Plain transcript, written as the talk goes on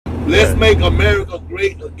Let's make America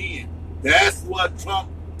great again. That's what Trump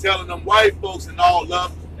telling them white folks and all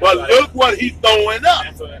love. But look what he's throwing up.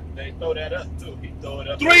 That's what they throw that up too. He throw it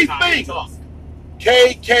up. 3 fingers.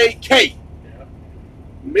 KKK. Yeah.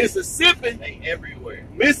 Mississippi. They everywhere.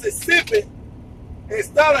 Mississippi.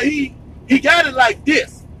 Instead of he got it like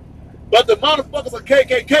this. But the motherfuckers of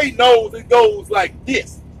KKK knows it goes like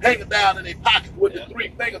this. Hanging down in their pocket with the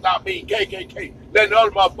 3 fingers out being KKK. Letting the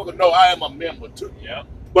other motherfucker know I am a member too. Yeah.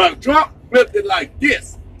 But Trump flipped it like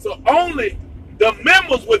this. So only the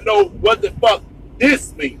members would know what the fuck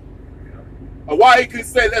this means. Or why he could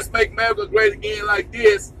say, let's make America great again like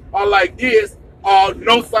this, or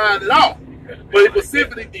no sign at all. But he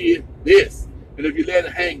specifically did this. And if you let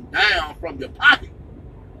it hang down from your pocket,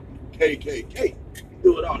 KKK.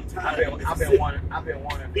 Do it all the time. I've been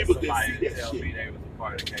wanting People somebody didn't see to that tell shit. me they was a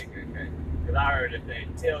part of the KKK. Because I heard if they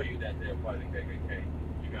tell you that they're part of the KKK,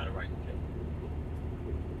 you got a right to kill them.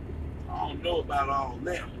 I don't know about all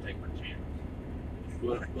that. I'm gonna take my chance.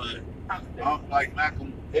 But like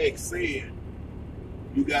Malcolm X said,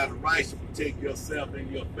 you got a right to protect yourself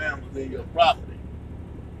and your family and your property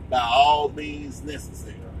by all means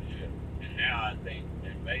necessary. Yeah. And now I think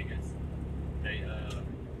in Vegas, they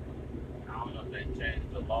I don't know if they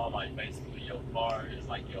changed the law, like basically your car is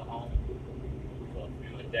like your home. So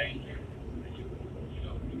if you're in danger,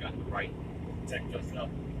 you got the right to protect yourself.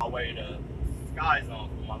 On my way to Sky Zone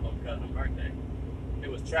for my little cousin's birthday, it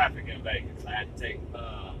was traffic in Vegas. I had to take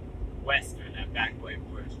Western, that back way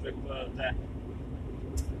where the strip club's at.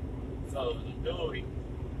 So the dude,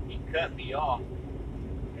 he cut me off,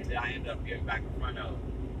 and then I ended up getting back in front of him.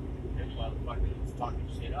 And the motherfucker was talking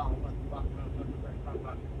shit. Oh, what the fuck?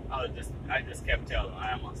 I just kept telling him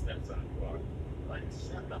I am my stepson's car. Like,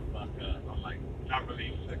 shut the fuck up. I'm like, not really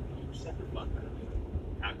even looking at him. Shut the fuck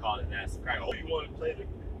up. I called his ass a crack. Oh, you want to play the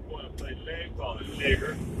name? Call it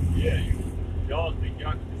nigger. Yeah, y'all think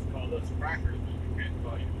y'all can just call us crackers and we can't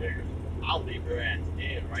call you niggers. I'll leave your ass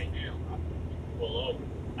dead right now. I'll pull over.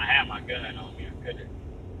 I had my gun on me. I couldn't.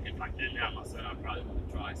 If I didn't have my son, I probably would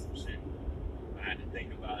have tried some shit. I had to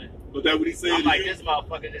think about it. But that's what he said. I'm like, this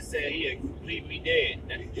motherfucker just said he'd leave me dead.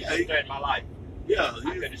 He threatened my life. Yeah.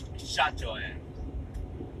 I could have shot your ass.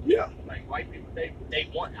 Yeah. Like, white people, they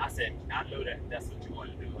want, I said, I know that's what you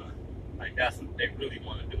want to do, huh? Like, that's what they really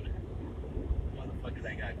want to do. That. Motherfuckers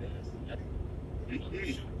ain't got guns. Nothing.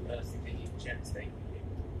 Shoot us any chance they can get.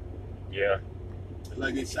 Yeah.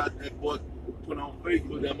 Like they shot that boy, put on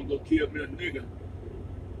Facebook, I'm gonna go kill me a nigga.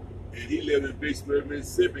 And he lived in Vicksburg,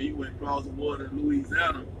 Mississippi. He went across the water in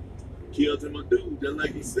Louisiana, killed him a dude, just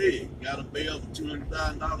like he said. Got a bail for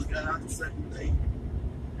 $200,000, got out the second day.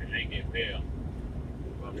 And they get bail.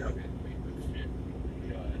 Yeah.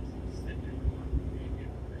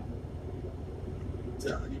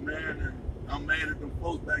 Telling you, man, I'm mad at them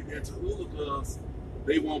folks back there to Hulu because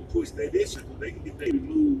they won't push that issue because they can get they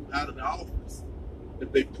removed out of the office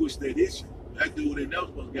if they push that issue. That dude they never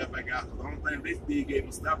supposed to get back out because the only thing they did gave him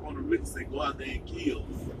a stop on the wrist and say go out there and kill.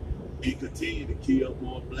 And continue to kill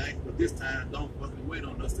more blacks, but this time don't fucking wait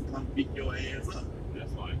on us to come beat your ass up.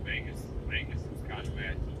 That's why Vegas was kind of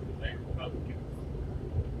mad too because they Republicans.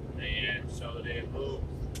 They had showed their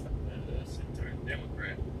moves and that shit turned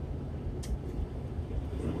Democrat.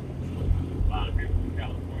 A lot of people from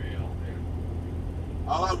California out there.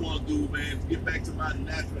 All I want to do, man, is get back to my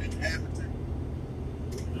natural inhabitant.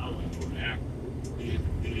 I went to Africa.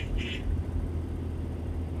 And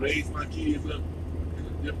raise my kids up in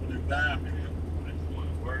a different environment. I just want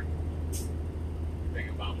to work. Think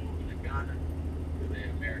about moving to Ghana. They're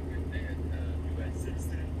American, they're U.S.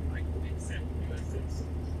 citizen, like they accept U.S.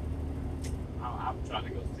 citizens. I'm trying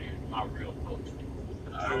to go see my real culture.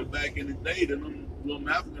 I heard back in the day that them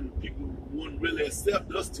African people wouldn't really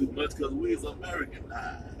accept us too much because we was American.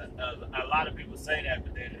 A lot of people say that,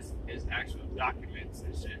 but then it's actual documents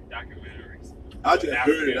and shit, documentaries. I just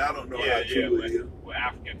heard it. I don't know how true it is. With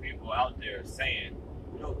African people out there saying,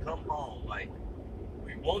 come home. Like,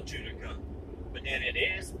 we want you to come. But then it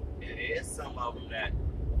is some of them that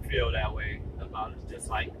feel that way about us, just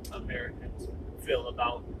like Americans feel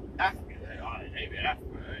about Africans. Hey, man,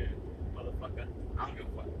 Africa, hey, motherfucker, I don't give a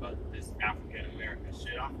fuck about this African American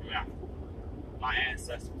shit. I'm from Africa. My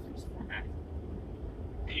ancestors was from Africa.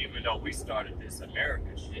 Even though we started this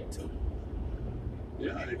American shit too.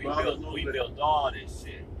 Yeah, we built all this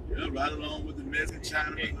shit. Yeah, right along with the Mexican,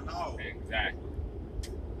 Chinamen and all. Exactly.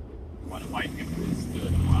 Why the white people just stood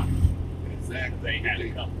and watched. Exactly. They had a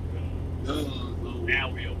couple guns. Now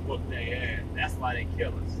we'll whoop their ass. That's why they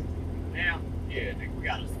kill us. Now, yeah, we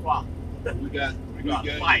got to swap. We got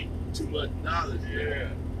to fight. Too much knowledge. Yeah.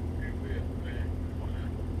 Man.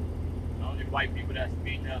 The only white people that's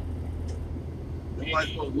beating up The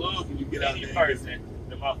white folks love when you get out any there. person,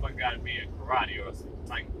 the motherfucker got to be in karate or some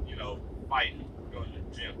type, fighting, going to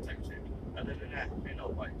the gym type shit. Other than that, ain't no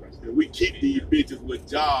white person. And we keep these bitches with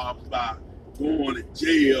jobs by going to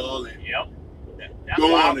jail and Yep. That's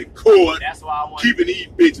going to court, that's why I want keeping these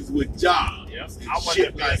bitches with jobs Yep. and I wanted shit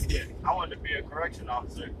to be like that. I wanted to be a correction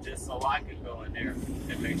officer just so I could go in there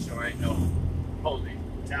and make sure ain't no police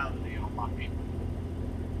brutality on my people.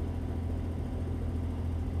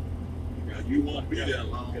 Now, you won't be there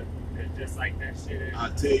long. It's just like that shit in,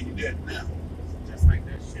 I'll tell you that now. just like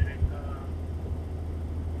that shit in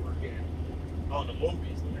on the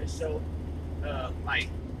movies when they show like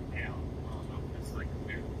I don't know, it's like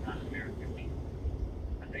American, not American Me.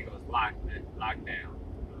 I think it was Lockdown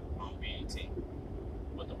on BET.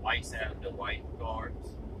 But the whites have the white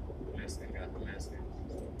guards, the Mexican got the Mexicans.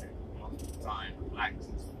 Most of the time, the blacks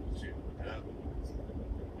and shit with the other ones.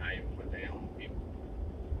 Not even with their own people.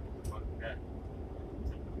 Fuck that.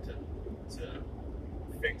 To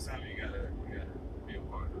fix something, you gotta be a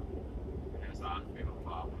part of it. And that's how I feel if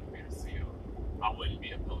I want to be a CEO. I wouldn't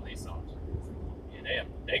be a police officer. Yeah,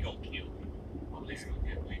 they gonna kill me. Police gonna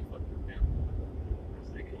get me for them. This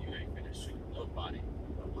nigga, you ain't finna shoot nobody.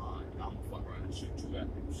 I'm gonna fuck around and shoot you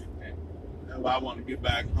after you shoot that. That's why I want to get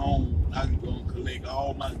back home. I can go and collect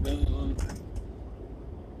all my guns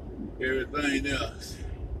and everything else.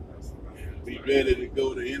 Be ready to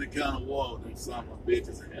go to any kind of war them summer,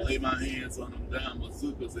 bitches, and lay my hands on them damn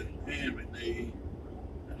bazookas and hand grenades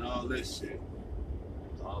and all that shit.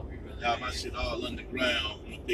 That's all we really Got my need. shit all underground.